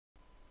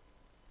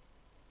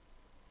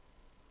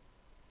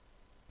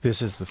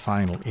This is the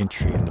final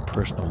entry in the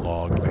personal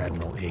log of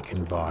Admiral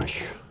Aiken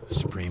Bosch,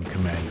 Supreme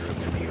Commander of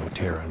the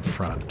Neo-Terran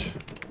Front.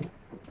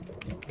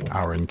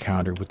 Our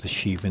encounter with the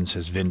Shivans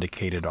has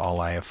vindicated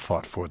all I have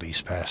fought for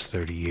these past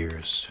 30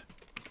 years.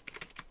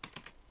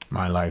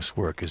 My life's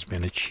work has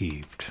been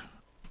achieved.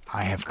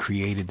 I have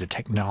created the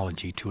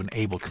technology to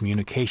enable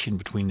communication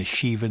between the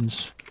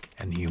Shivans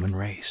and the human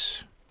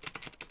race.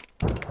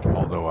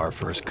 Although our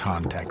first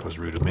contact was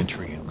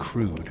rudimentary and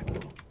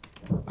crude,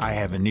 I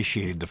have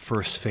initiated the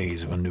first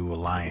phase of a new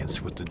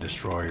alliance with the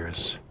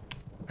destroyers,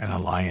 an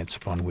alliance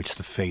upon which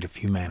the fate of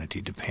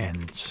humanity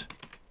depends.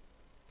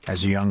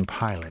 As a young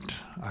pilot,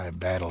 I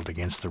battled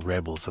against the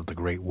rebels of the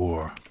Great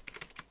War,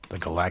 the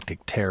Galactic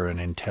Terran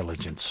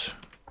Intelligence,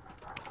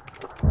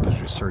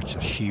 whose research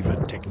of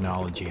Shivan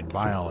technology and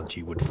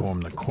biology would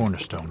form the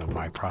cornerstone of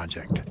my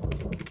project.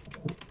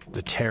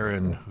 The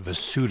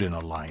Terran-Vasudin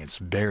alliance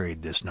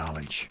buried this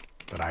knowledge,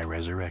 but I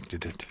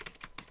resurrected it.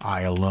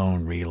 I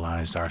alone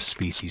realized our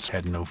species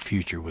had no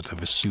future with the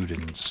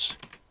Vasudins.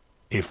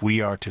 If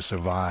we are to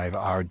survive,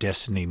 our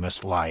destiny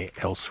must lie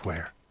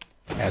elsewhere.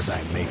 As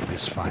I make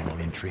this final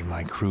entry,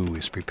 my crew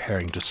is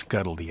preparing to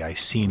scuttle the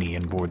Iceni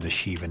and board the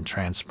Shivan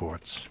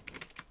transports.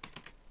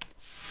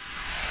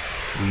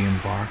 We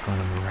embark on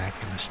a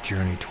miraculous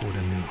journey toward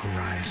a new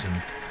horizon.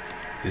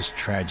 This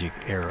tragic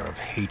era of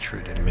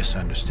hatred and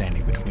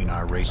misunderstanding between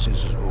our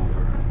races is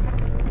over.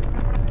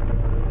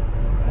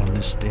 On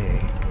this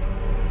day,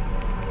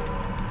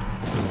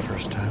 for the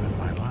first time in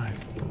my life,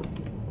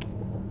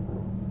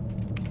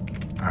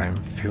 I am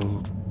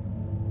filled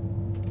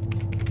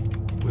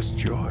with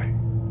joy.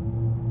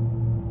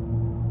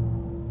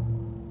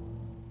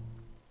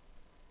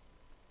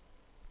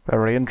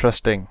 Very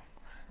interesting.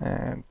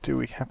 And do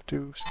we have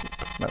to skip?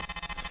 No.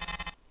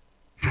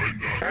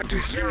 At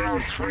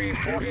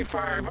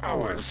 03:45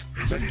 hours,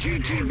 the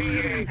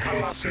GTVA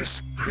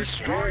Colossus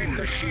destroyed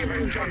the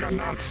Shivan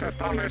juggernaut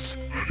Sethalis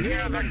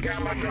near the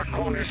Gamma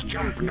Draconis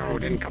jump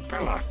node in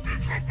Capella.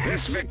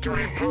 This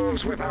victory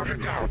proves without a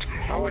doubt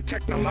our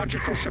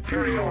technological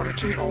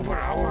superiority over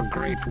our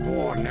Great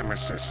War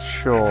nemesis.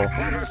 Sure.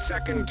 For the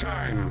second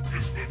time,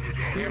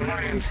 the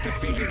Alliance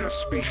defeated a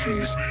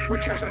species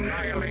which has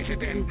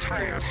annihilated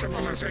entire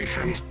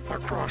civilizations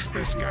across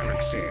this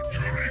galaxy.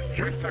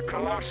 With the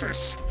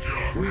Colossus,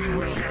 we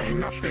will have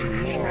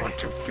nothing more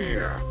to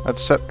fear.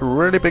 Let's set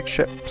really big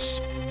ships.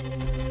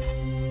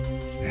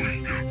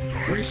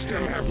 We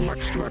still have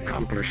much to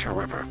accomplish,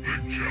 however.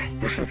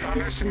 The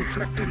Sethalis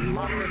inflicted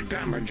moderate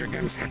damage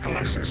against the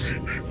Colossus,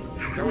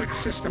 though its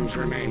systems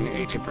remain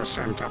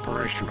 80%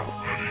 operational.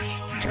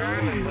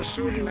 Terran and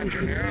Vasudin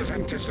engineers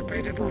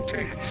anticipate it will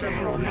take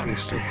several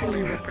months to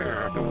fully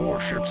repair the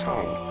warship's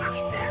hull.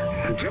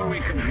 Until we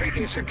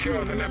completely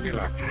secure the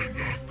nebula,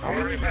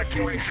 our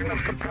evacuation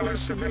of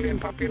Capella's civilian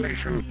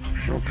population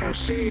will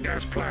proceed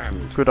as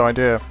planned. Good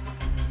idea.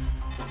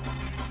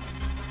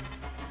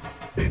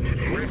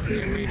 With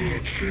the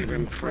immediate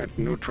Shivan threat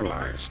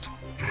neutralized,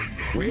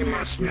 we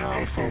must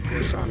now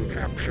focus on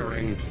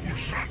capturing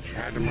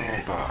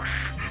Admiral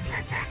Bosch.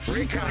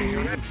 Recon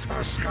units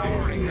are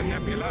scouring the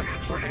nebula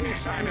for any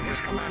sign of his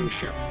command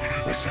ship.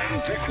 The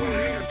Samtic will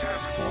lead a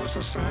task force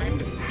assigned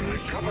to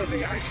recover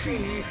the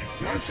Iceni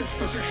once its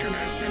position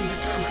has been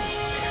determined.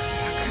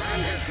 The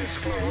command has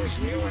disclosed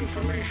new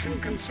information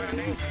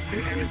concerning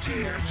the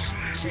MTF's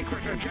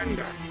secret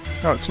agenda.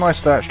 Oh, it's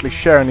nice to actually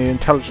share the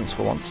intelligence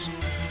for once.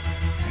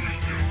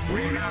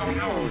 We now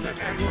know that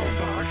Admiral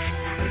Bosch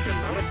has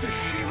developed a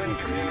Shivan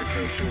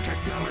communication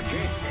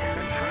technology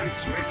that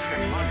transmits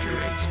and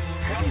modulates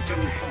quantum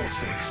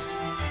pulses.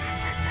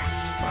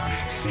 Bosch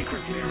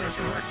secretly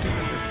resurrected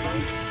a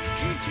defunct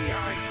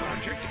GTI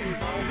project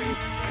involving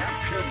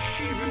captured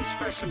Shivan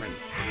specimen,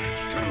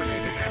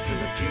 terminated after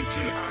the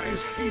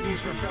GTI's Hades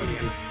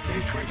rebellion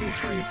in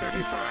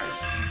 2335.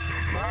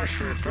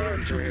 Bosch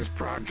referred to his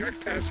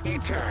project as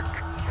ETAC,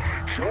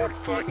 short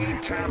for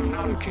Etam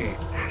Nonki,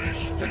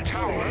 the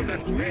tower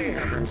that may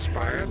have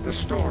inspired the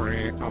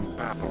story of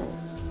Babel.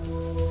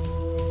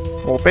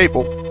 More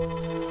people.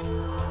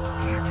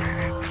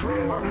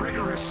 Through a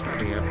rigorous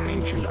study of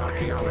ancient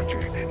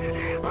archaeology,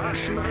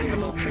 Bosch learned the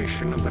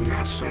location of the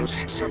Knossos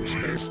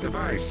subspace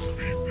device,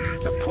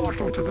 the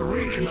portal to the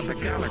region of the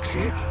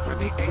galaxy where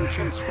the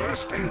ancients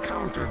first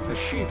encountered the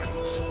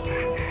Shivans.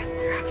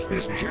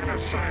 This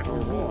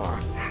genocidal war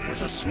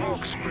was a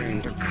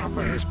smokescreen to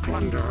cover his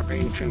plunder of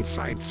ancient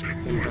sites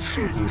in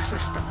Vasudin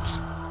systems.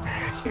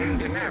 In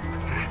Deneb,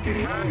 he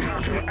learned how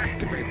to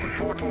activate the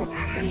portal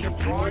and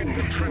deployed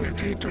the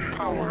Trinity to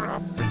power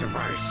up the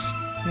device.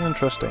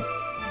 Interesting.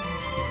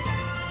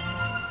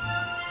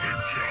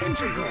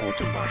 Integral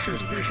to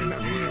Bosch's vision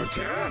of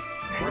Neo-Terra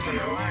was an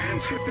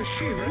alliance with the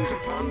Shivans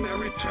upon their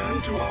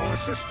return to our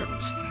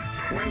systems.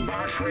 When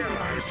Bosch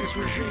realized his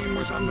regime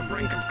was on the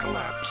brink of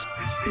collapse,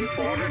 he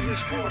ordered his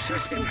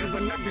forces into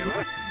the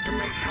nebula to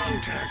make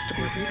contact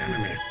with the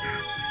enemy.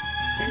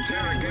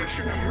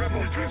 Interrogation of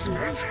rebel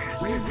prisoners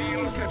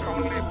reveals that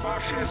only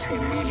Bosch's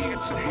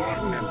immediate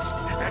subordinates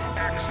had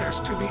access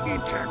to the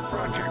ETAC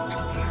project.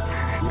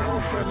 No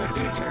further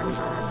details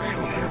are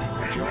available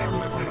at your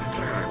level of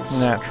clearance.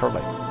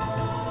 Naturally.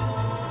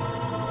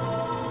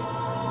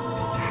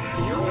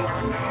 You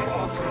are now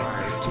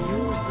authorized to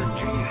use the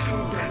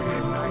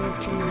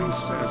GTW-19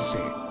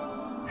 Cersei.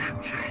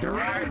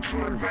 Derived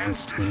from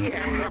advanced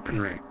EM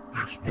weaponry,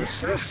 the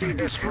Cersei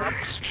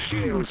disrupts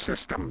shield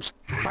systems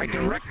by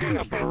directing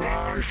a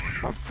barrage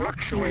of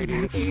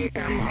fluctuating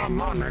EM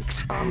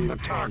harmonics on the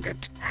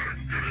target.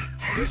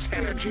 This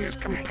energy is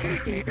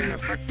completely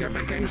ineffective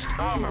against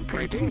armor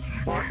plating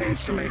or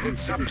insulated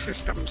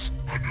subsystems.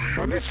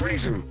 For this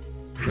reason,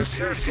 the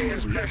Cersei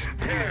is best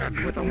paired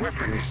with a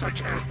weapon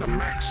such as the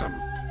Maxim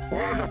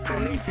or the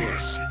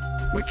Prometheus,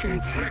 which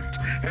inflict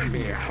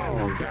heavy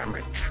hull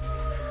damage.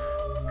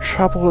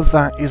 Trouble with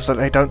that is that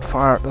they don't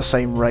fire at the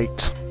same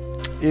rate.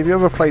 If you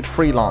ever played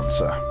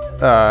Freelancer,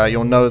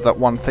 you'll know that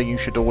one thing you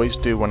should always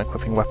do when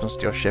equipping weapons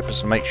to your ship is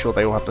to make sure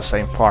they all have the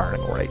same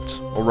firing rate,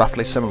 or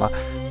roughly similar.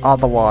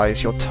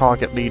 Otherwise, your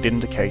target lead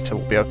indicator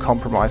will be a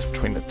compromise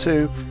between the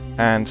two,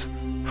 and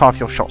half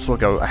your shots will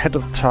go ahead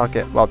of the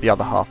target while the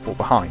other half fall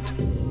behind.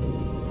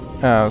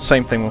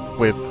 Same thing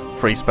with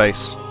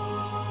FreeSpace.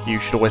 You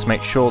should always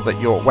make sure that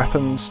your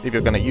weapons, if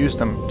you're going to use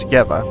them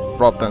together,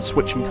 rather than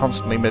switching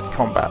constantly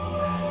mid-combat,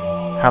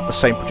 have the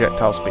same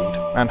projectile speed,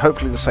 and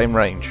hopefully the same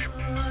range.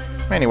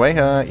 Anyway,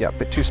 yeah, a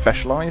bit too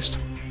specialised.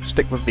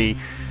 Stick with the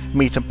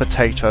meat and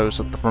potatoes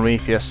of the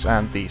Prometheus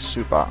and the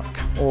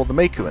Subark, or the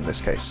Maku in this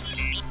case.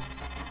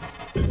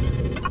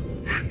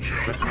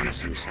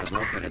 Reconnaissance has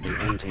located the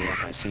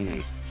NTF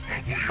Iceni.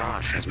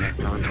 Bosch has made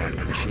contact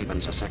with the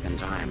Shevens a second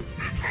time.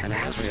 An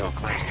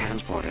Azrael-class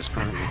transport is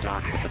currently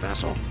docked with the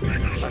vessel.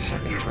 A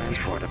second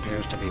transport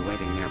appears to be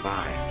waiting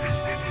nearby.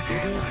 We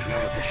do not know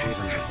if the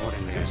Shevens are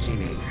boarding the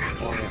Iceni,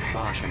 or if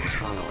Bosch and his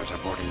followers are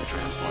boarding the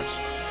transports.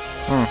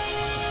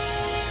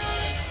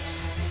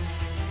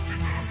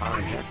 Our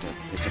objective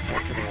is to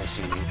capture the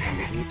Iceni and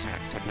the ETAC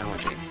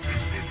technology.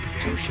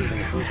 2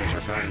 Sheven cruisers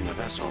are guarding the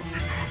vessel,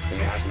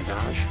 the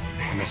Asmodaj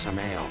and the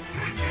Samael.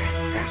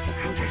 Once the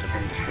cruisers have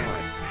been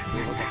destroyed,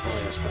 we will deploy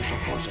a special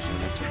forces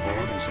unit to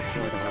board and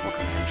secure the rebel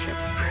command ship.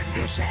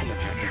 Your second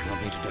objective will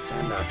be to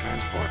defend our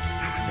transport,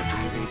 the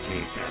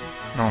GVT.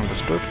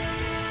 Understood.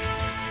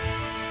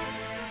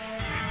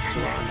 To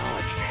our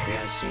knowledge, the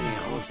Iceni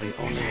holds the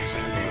only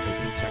example of the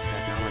ETAC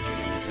technology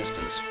in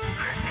existence.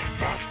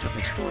 Bosch took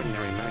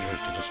extraordinary measures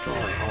to destroy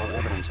all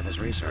evidence of his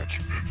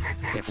research.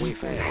 If we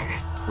fail,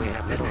 we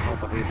have little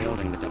hope of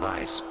rebuilding the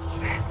device.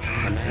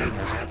 The man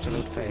has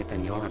absolute faith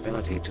in your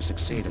ability to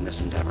succeed in this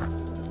endeavor.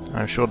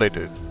 I'm sure they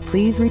do.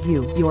 Please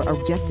review your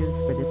objectives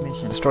for this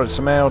mission. Destroy the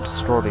Samael,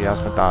 destroy the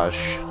Asmodaj,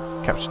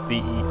 capture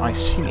the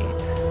Iceni.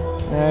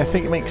 I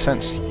think it makes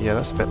sense. Yeah,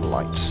 that's a bit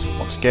light.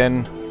 Once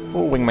again,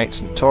 all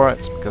wingmates and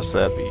turrets, because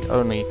they're the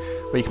only...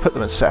 well, you can put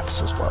them in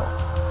Cephs as well.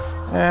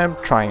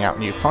 Trying out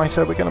new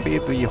fighter, we're going to be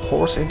the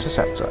Horse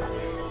Interceptor.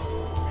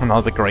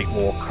 Another great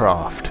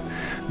warcraft.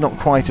 Not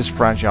quite as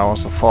fragile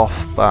as the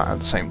Thoth, but at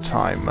the same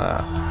time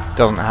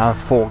doesn't have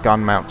 4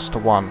 gun mounts to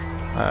 1,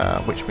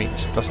 which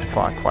means it doesn't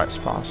fire quite as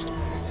fast.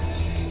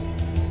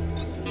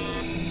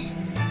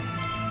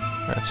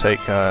 I'm going to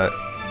take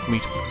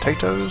meat and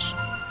potatoes.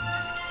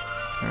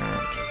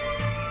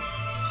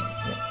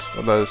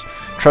 What are those?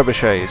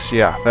 Trebuchets,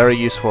 yeah, very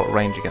useful at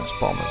range against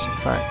bombers, in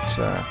fact.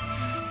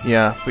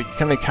 Yeah, but you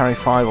can only carry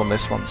 5 on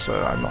this one, so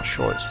I'm not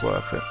sure it's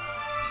worth it.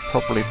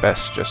 Probably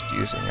best just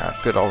using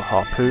good old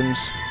harpoons.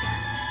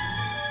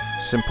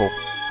 Simple,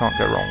 can't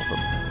go wrong with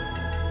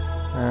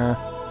them.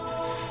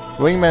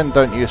 Wingmen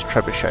don't use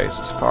trebuchets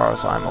as far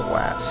as I'm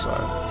aware, so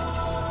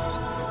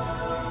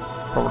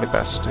probably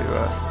best to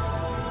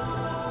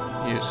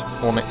use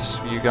Hornets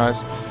for you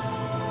guys.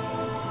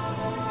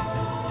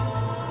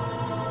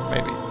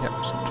 Maybe, yep,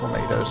 some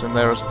tornadoes in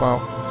there as well.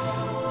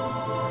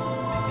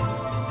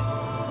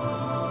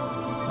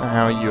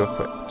 How are you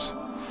equipped?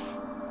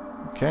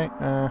 Okay,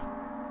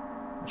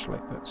 actually,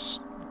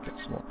 let's get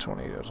some more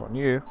tornadoes on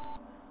you.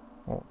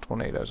 More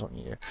tornadoes on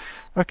you.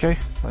 Okay,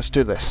 let's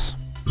do this.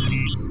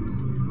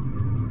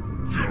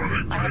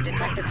 I have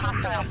detected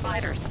hostile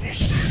fighters.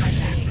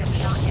 Iceni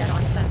is not yet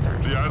on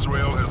sensors. The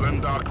Azrael has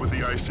undocked with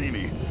the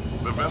Iceni.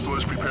 The vessel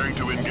is preparing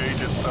to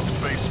engage its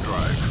subspace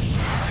drive.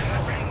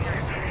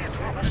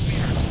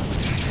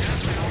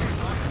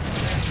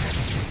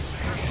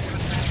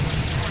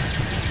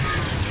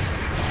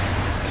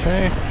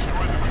 Okay.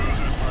 Destroy the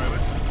cruisers,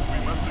 pilots. We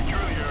must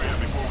secure the area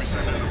before we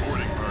send in the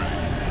boarding party.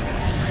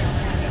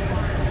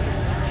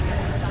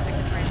 Stopping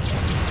the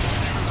transport.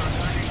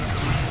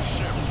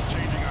 Ship,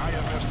 changing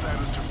IFF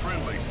status to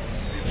friendly.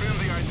 Defend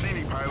the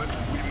Iceni, pilot.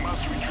 We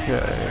must retrieve the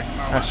Okay,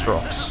 technology.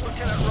 Astros.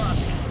 Lieutenant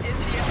Rusk,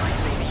 NTF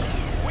Iceni.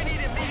 We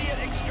need immediate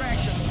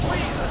extraction.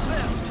 Please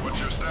assist. What's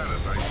your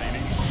status,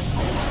 Iceni?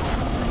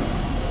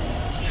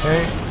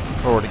 Okay,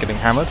 already getting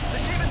hammered. The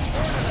Shevens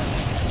spotted us.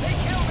 They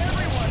killed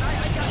everyone. I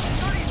got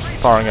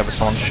 33... Firing over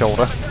someone's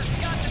shoulder.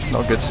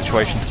 Not a good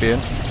situation to be in.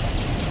 They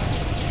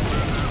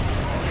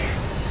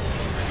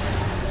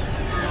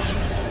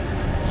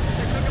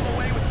took him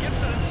away with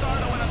Gibson and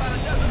Sarno and about a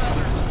dozen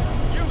others.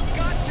 You've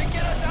got to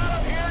get us out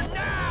of here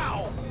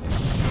now!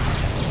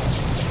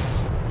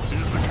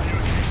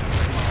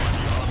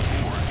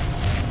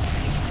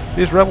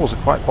 These rebels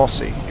are quite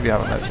bossy, if you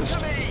haven't noticed.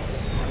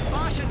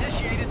 Bosch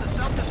initiated the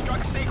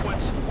self-destruct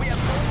sequence. We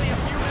have only a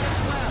few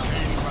minutes left.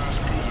 Class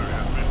cruiser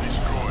has been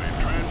destroyed.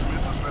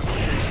 Transmit the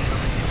specifications of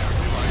the ETAC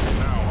device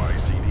now,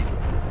 ICD.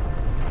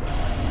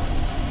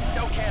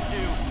 No can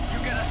do. You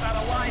get us out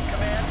of line,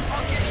 Command.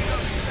 I'll get you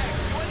those specs.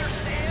 You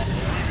understand?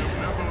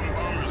 Nephilim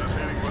bombers is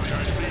heading for the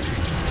ICD.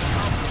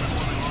 Stop them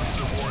before they launch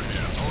their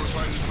warhead. Our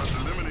fighters must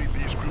eliminate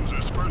these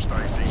cruisers first,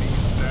 ICD.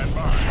 Stand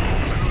by.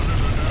 The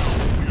cruisers are down.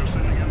 We are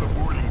sending in the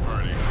boarding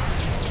party.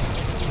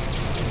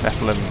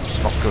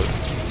 Nephilim's not good.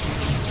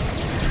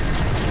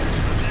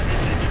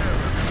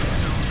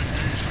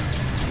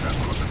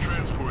 Escort the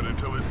transport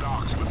until it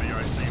docks with the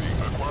ICD.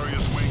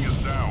 Aquarius wing is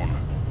down.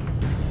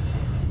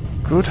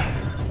 Good,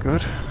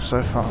 good,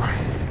 so far.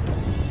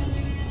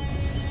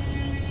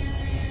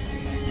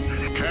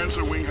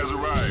 Cancer wing has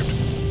arrived.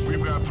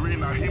 We've got 3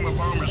 Nahima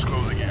bombers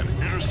closing in.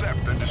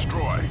 Intercept and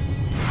destroy.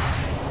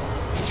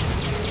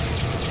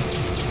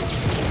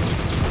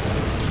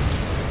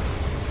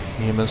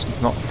 Hima's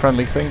not a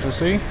friendly thing to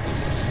see.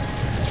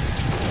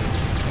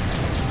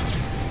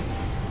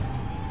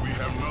 We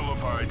have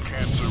nullified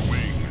Cancer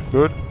wing.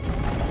 Good.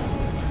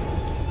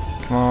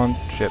 Come on,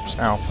 ships,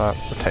 Alpha,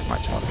 protect my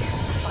target.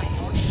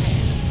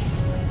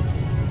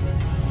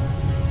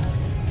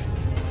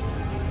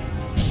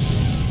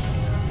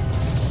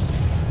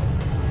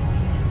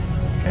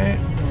 Okay,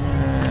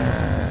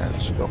 and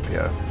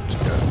Scorpio, let's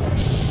go.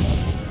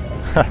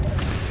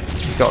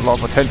 Got a lot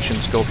of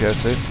attention, Scorpio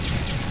too.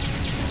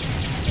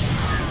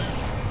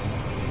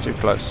 Too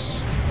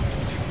close.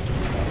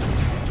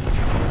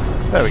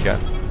 There we go.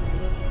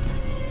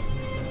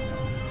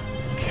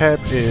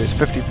 Keb is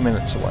 50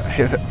 minutes away.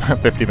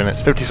 50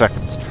 minutes, 50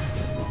 seconds.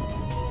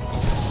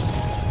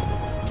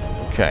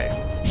 Okay.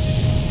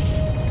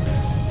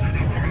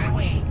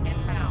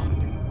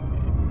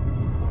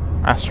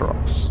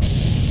 Asteroths.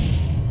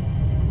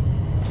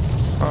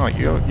 Oh,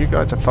 you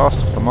guys are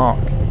fast off the mark.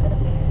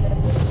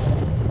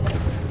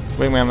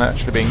 Wingman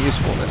actually being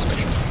useful in this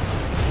mission.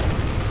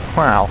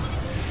 Wow.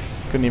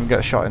 Couldn't even get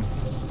a shot in.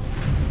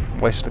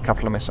 Wasted a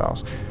couple of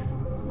missiles.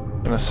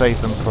 Gonna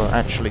save them for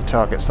actually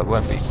targets that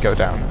won't go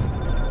down.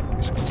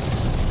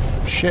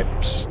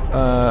 Ships,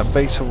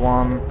 Beta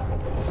 1,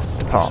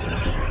 depart.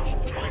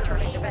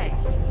 Returning to base.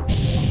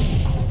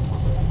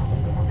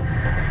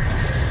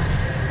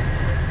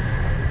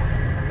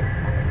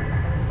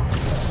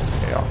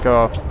 Okay, I'll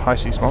go after High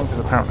Sea Smog because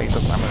apparently it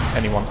doesn't have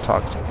anyone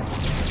targeting him.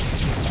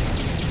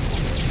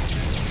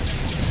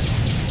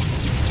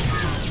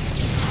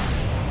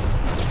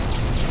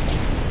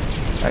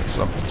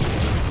 Excellent.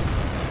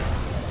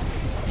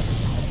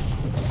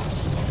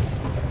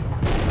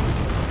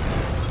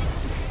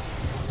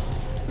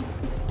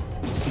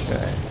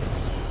 Okay.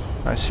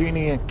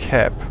 Iceni and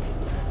Keb.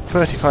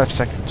 35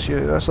 seconds.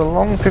 That's a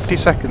long 50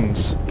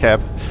 seconds,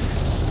 Keb.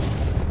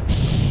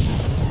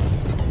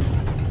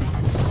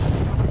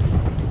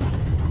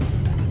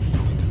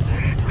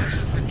 This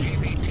is the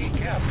GBT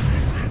Keb.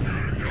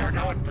 You are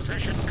now in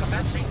position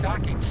commencing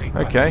docking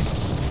sequence. Okay.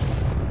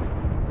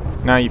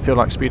 Now you feel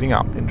like speeding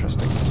up.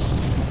 Interesting.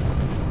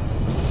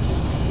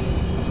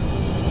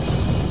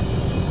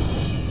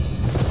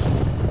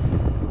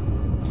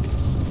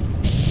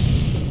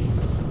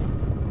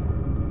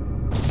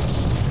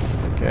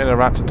 Okay, they're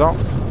about to dock.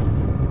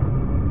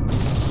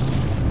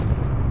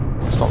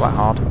 It's not that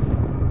hard.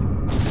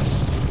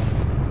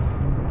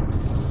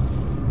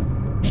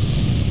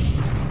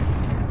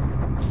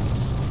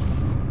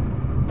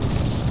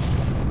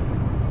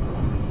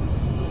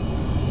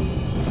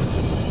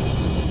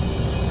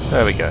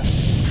 There we go.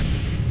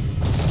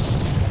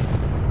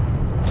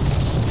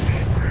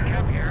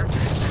 Keb here.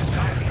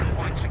 Docking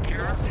point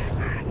secure.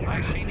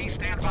 ICD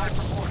stand by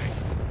for boarding.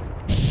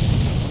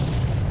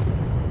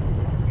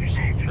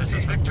 This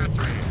is Victor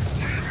 3.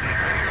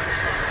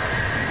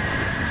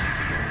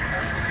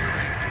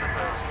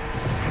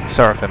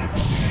 Seraphim.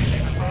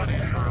 Human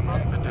bodies are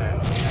among the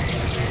dead.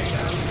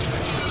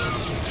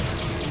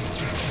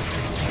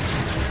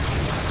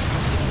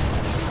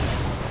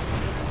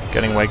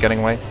 Getting away, getting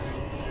away.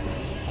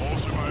 All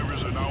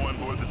survivors are now on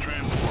board the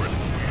transport. We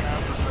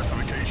have the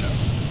specifications.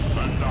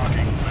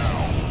 Undocking now.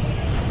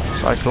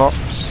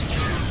 Cyclops.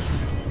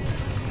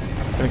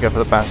 Gonna go for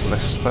the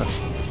Basilisk first.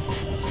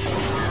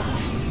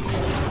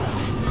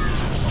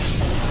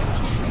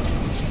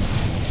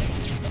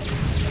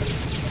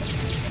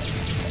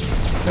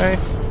 Okay.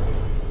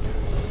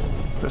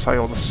 Looks like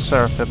all the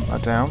Seraphim are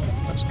down.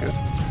 That's good.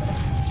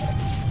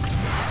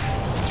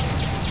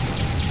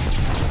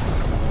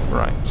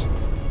 Right.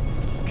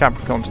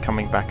 Capricorn's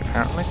coming back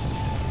apparently.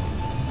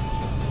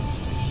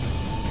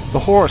 The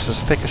Horus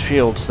has thicker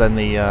shields than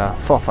the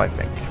Thoth, I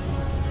think.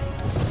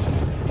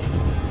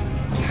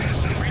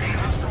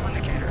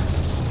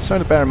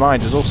 Something to bear in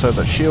mind is also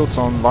that shields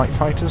on light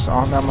fighters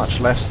aren't that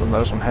much less than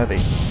those on heavy.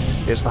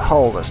 It's the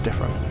hull that's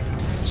different.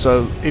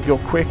 So if you're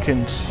quick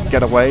and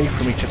get away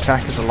from each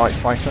attack as a light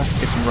fighter,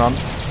 hit and run,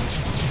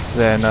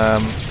 then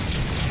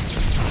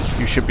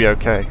you should be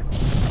okay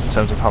in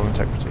terms of hull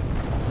integrity.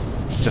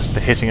 Just the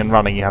hitting and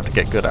running you have to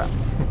get good at.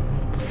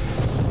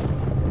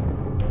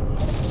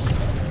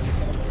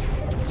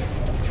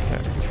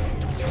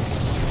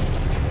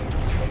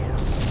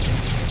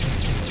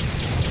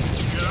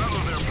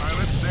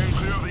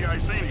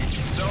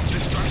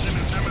 Self-destruction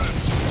is imminent.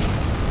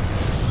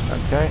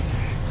 Okay.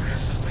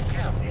 This is the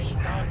Kems,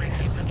 now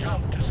making the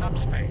jump to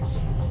subspace.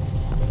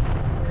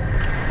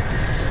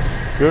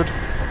 Good.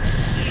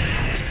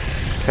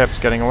 Kev's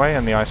getting away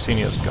and the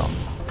Icenia's gone.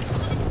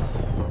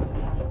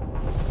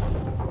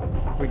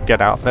 We can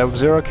get out there with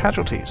 0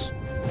 casualties.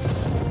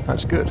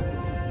 That's good.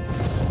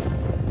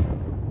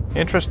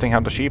 Interesting how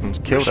the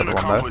Shevans killed Mission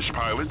everyone though. accomplished,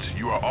 pilots.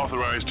 You are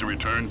authorized to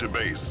return to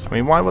base. I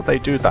mean, why would they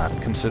do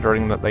that,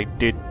 considering that they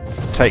did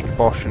take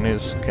Bosch and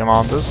his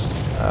commanders?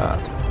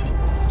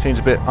 Seems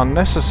a bit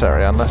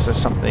unnecessary, unless there's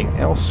something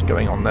else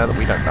going on there that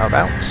we don't know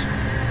about.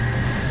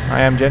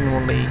 I am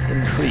genuinely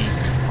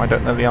intrigued. I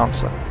don't know the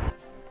answer.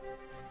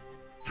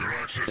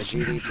 The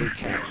GDT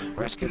camp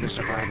rescued the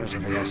survivors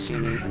of the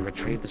Iceni and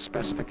retrieved the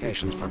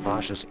specifications for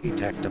Bosch's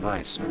E-Tech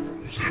device.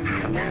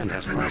 Command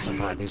has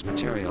classified these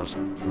materials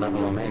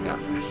Level Omega,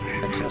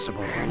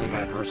 accessible only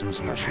by persons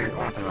specially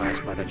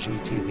authorized by the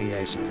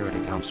GTVA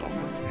Security Council.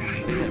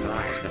 Be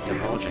advised that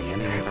divulging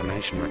any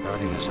information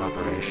regarding this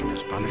operation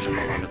is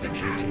punishable under the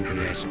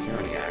GTVA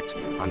Security Act,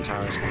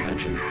 Ontario's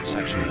Convention,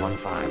 Section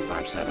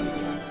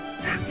 1557.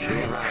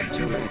 We arrived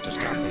too late to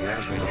stop the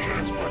Asriel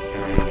transport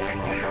carrying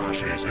Admiral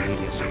Bosch and his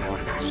immediate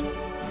subordinates.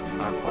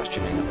 Our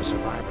questioning of the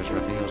survivors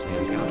reveals the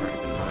encounter had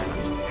been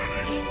violent.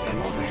 The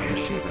motives of the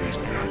Shevans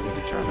cannot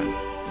be determined,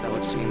 though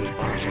it seems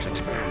Bosch's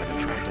experiment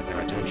attracted their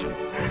attention.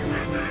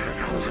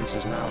 Reconnaissance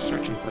is now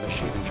searching for the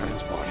Shevan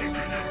transport.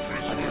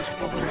 Against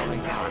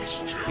overwhelming odds,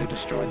 you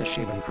destroyed the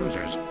Shevan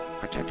cruisers,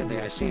 protected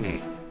the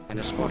Iceni, and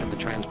escorted the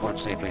transport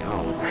safely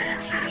home.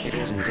 It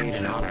is indeed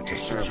an honor to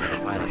serve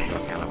with a pilot of your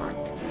caliber.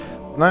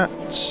 That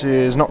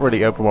is not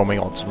really overwhelming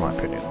odds in my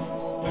opinion.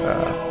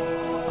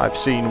 I've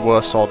seen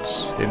worse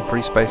odds in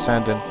FreeSpace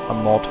and in a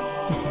mod.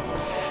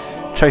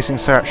 Chasing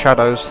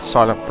shadows,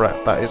 silent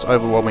threat, that is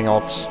overwhelming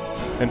odds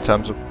in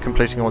terms of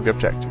completing all the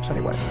objectives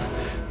anyway.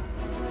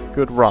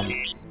 Good run.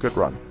 Good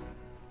run.